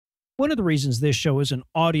One of the reasons this show is an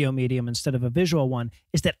audio medium instead of a visual one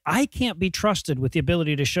is that I can't be trusted with the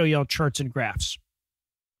ability to show y'all charts and graphs.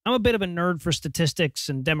 I'm a bit of a nerd for statistics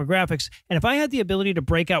and demographics, and if I had the ability to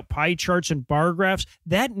break out pie charts and bar graphs,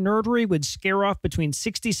 that nerdery would scare off between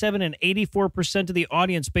 67 and 84% of the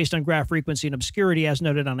audience based on graph frequency and obscurity, as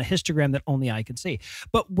noted on a histogram that only I can see.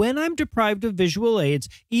 But when I'm deprived of visual aids,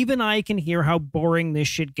 even I can hear how boring this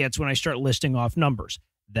shit gets when I start listing off numbers.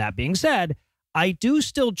 That being said, I do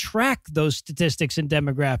still track those statistics and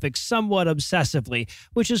demographics somewhat obsessively,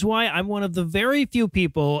 which is why I'm one of the very few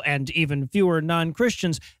people, and even fewer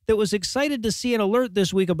non-Christians, that was excited to see an alert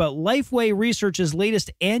this week about Lifeway Research's latest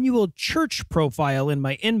annual church profile in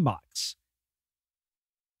my inbox.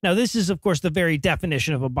 Now, this is, of course, the very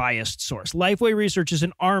definition of a biased source. Lifeway Research is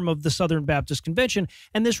an arm of the Southern Baptist Convention,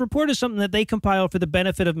 and this report is something that they compile for the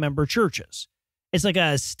benefit of member churches. It's like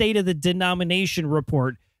a state of the denomination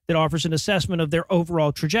report that offers an assessment of their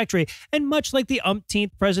overall trajectory, and much like the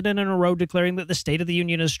umpteenth president in a row declaring that the State of the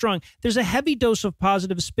Union is strong, there's a heavy dose of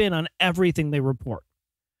positive spin on everything they report.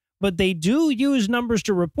 But they do use numbers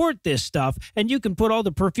to report this stuff, and you can put all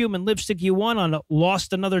the perfume and lipstick you want on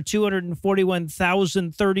lost another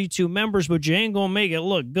 241,032 members, but you ain't gonna make it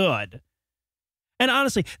look good. And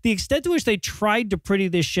honestly, the extent to which they tried to pretty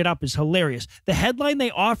this shit up is hilarious. The headline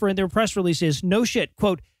they offer in their press release is, no shit,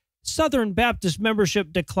 quote, Southern Baptist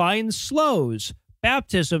membership decline slows.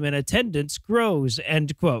 Baptism and attendance grows,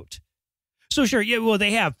 end quote. So sure, yeah, well,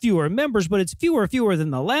 they have fewer members, but it's fewer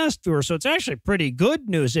than the last fewer, so it's actually pretty good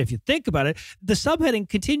news if you think about it. The subheading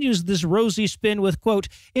continues this rosy spin with, quote,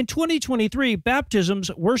 in 2023,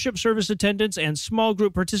 baptisms, worship service attendance, and small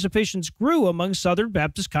group participations grew among Southern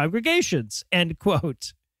Baptist congregations, end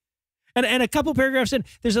quote. And a couple paragraphs in,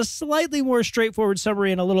 there's a slightly more straightforward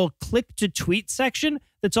summary in a little click to tweet section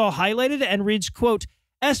that's all highlighted and reads, quote,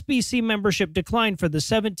 SBC membership declined for the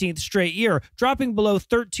 17th straight year, dropping below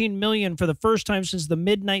 13 million for the first time since the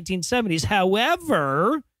mid-1970s.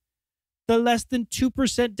 However, the less than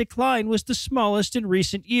 2% decline was the smallest in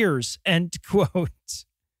recent years, end quote.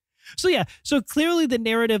 So yeah, so clearly the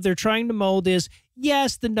narrative they're trying to mold is,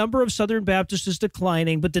 yes, the number of Southern Baptists is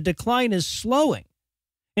declining, but the decline is slowing.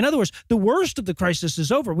 In other words, the worst of the crisis is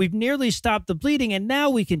over. We've nearly stopped the bleeding, and now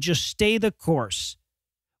we can just stay the course.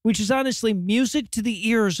 Which is honestly music to the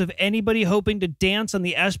ears of anybody hoping to dance on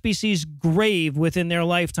the SBC's grave within their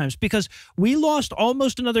lifetimes, because we lost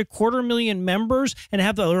almost another 250,000 members and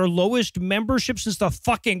have our lowest membership since the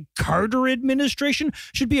fucking Carter administration.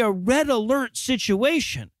 Should be a red alert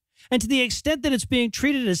situation. And to the extent that it's being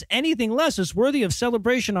treated as anything less, is worthy of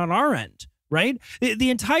celebration on our end. Right? The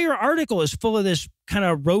entire article is full of this kind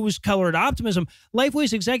of rose-colored optimism.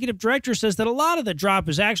 Lifeway's executive director says that a lot of the drop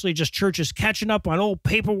is actually just churches catching up on old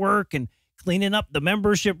paperwork and cleaning up the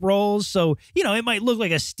membership rolls. So, you know, it might look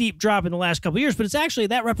like a steep drop in the last couple of years, but it's actually,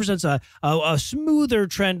 that represents a smoother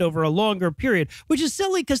trend over a longer period, which is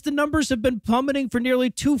silly because the numbers have been plummeting for nearly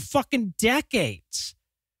 2 fucking decades.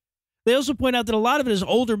 They also point out that a lot of it is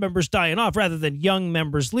older members dying off rather than young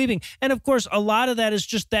members leaving. And of course, a lot of that is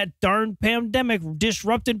just that darn pandemic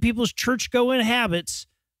disrupting people's church-going habits,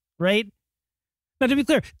 right? Now, to be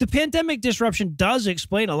clear, the pandemic disruption does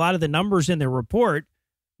explain a lot of the numbers in their report.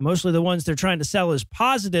 Mostly the ones they're trying to sell as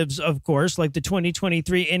positives, of course, like the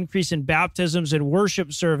 2023 increase in baptisms and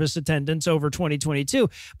worship service attendance over 2022.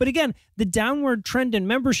 But again, the downward trend in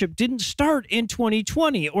membership didn't start in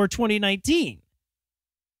 2020 or 2019.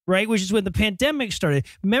 Right, which is when the pandemic started.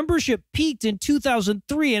 Membership peaked in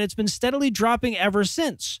 2003, and it's been steadily dropping ever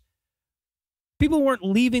since. People weren't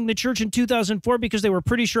leaving the church in 2004 because they were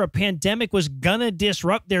pretty sure a pandemic was gonna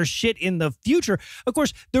disrupt their shit in the future. Of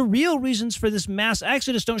course, the real reasons for this mass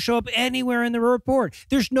exodus don't show up anywhere in the report.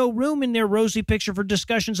 There's no room in their rosy picture for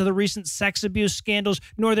discussions of the recent sex abuse scandals,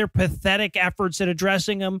 nor their pathetic efforts at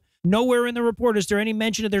addressing them. Nowhere in the report is there any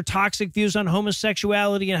mention of their toxic views on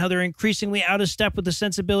homosexuality and how they're increasingly out of step with the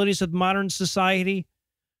sensibilities of modern society.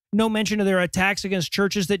 No mention of their attacks against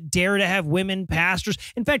churches that dare to have women pastors.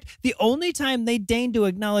 In fact, the only time they deign to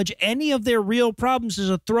acknowledge any of their real problems is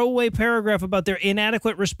a throwaway paragraph about their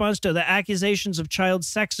inadequate response to the accusations of child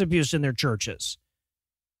sex abuse in their churches.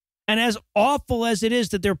 And as awful as it is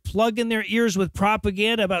that they're plugging their ears with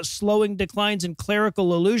propaganda about slowing declines and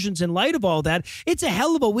clerical illusions in light of all that, it's a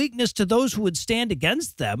hell of a weakness to those who would stand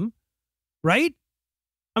against them, right?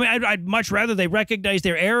 I mean, I'd much rather they recognize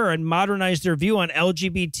their error and modernize their view on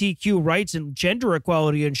LGBTQ rights and gender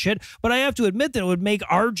equality and shit, but I have to admit that it would make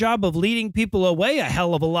our job of leading people away a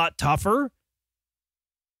hell of a lot tougher.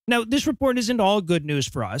 Now, this report isn't all good news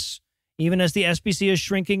for us. Even as the SBC is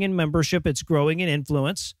shrinking in membership, it's growing in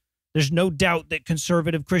influence. There's no doubt that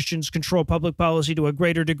conservative Christians control public policy to a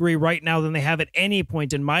greater degree right now than they have at any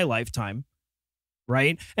point in my lifetime,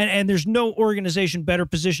 right? And there's no organization better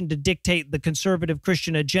positioned to dictate the conservative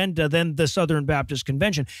Christian agenda than the Southern Baptist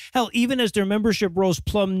Convention. Hell, even as their membership rolls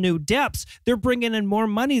plumb new depths, they're bringing in more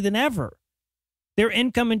money than ever. Their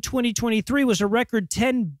income in 2023 was a record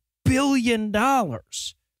 $10 billion.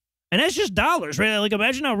 And that's just dollars, right? Like,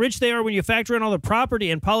 imagine how rich they are when you factor in all the property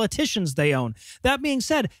and politicians they own. That being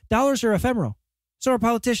said, dollars are ephemeral. So are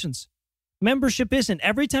politicians. Membership isn't.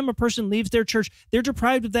 Every time a person leaves their church, they're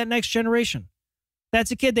deprived of that next generation.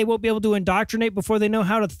 That's a kid they won't be able to indoctrinate before they know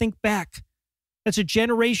how to think back. That's a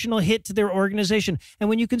generational hit to their organization. And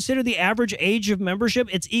when you consider the average age of membership,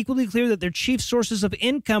 it's equally clear that their chief sources of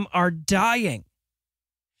income are dying.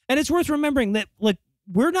 And it's worth remembering that, like,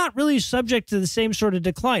 we're not really subject to the same sort of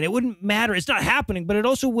decline. It wouldn't matter. It's not happening, but it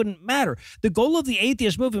also wouldn't matter. The goal of the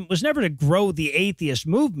atheist movement was never to grow the atheist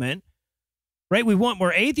movement, right? We want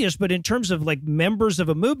more atheists, but in terms of like members of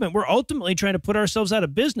a movement, we're ultimately trying to put ourselves out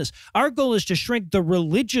of business. Our goal is to shrink the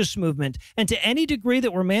religious movement, and to any degree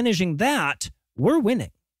that we're managing that, we're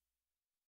winning.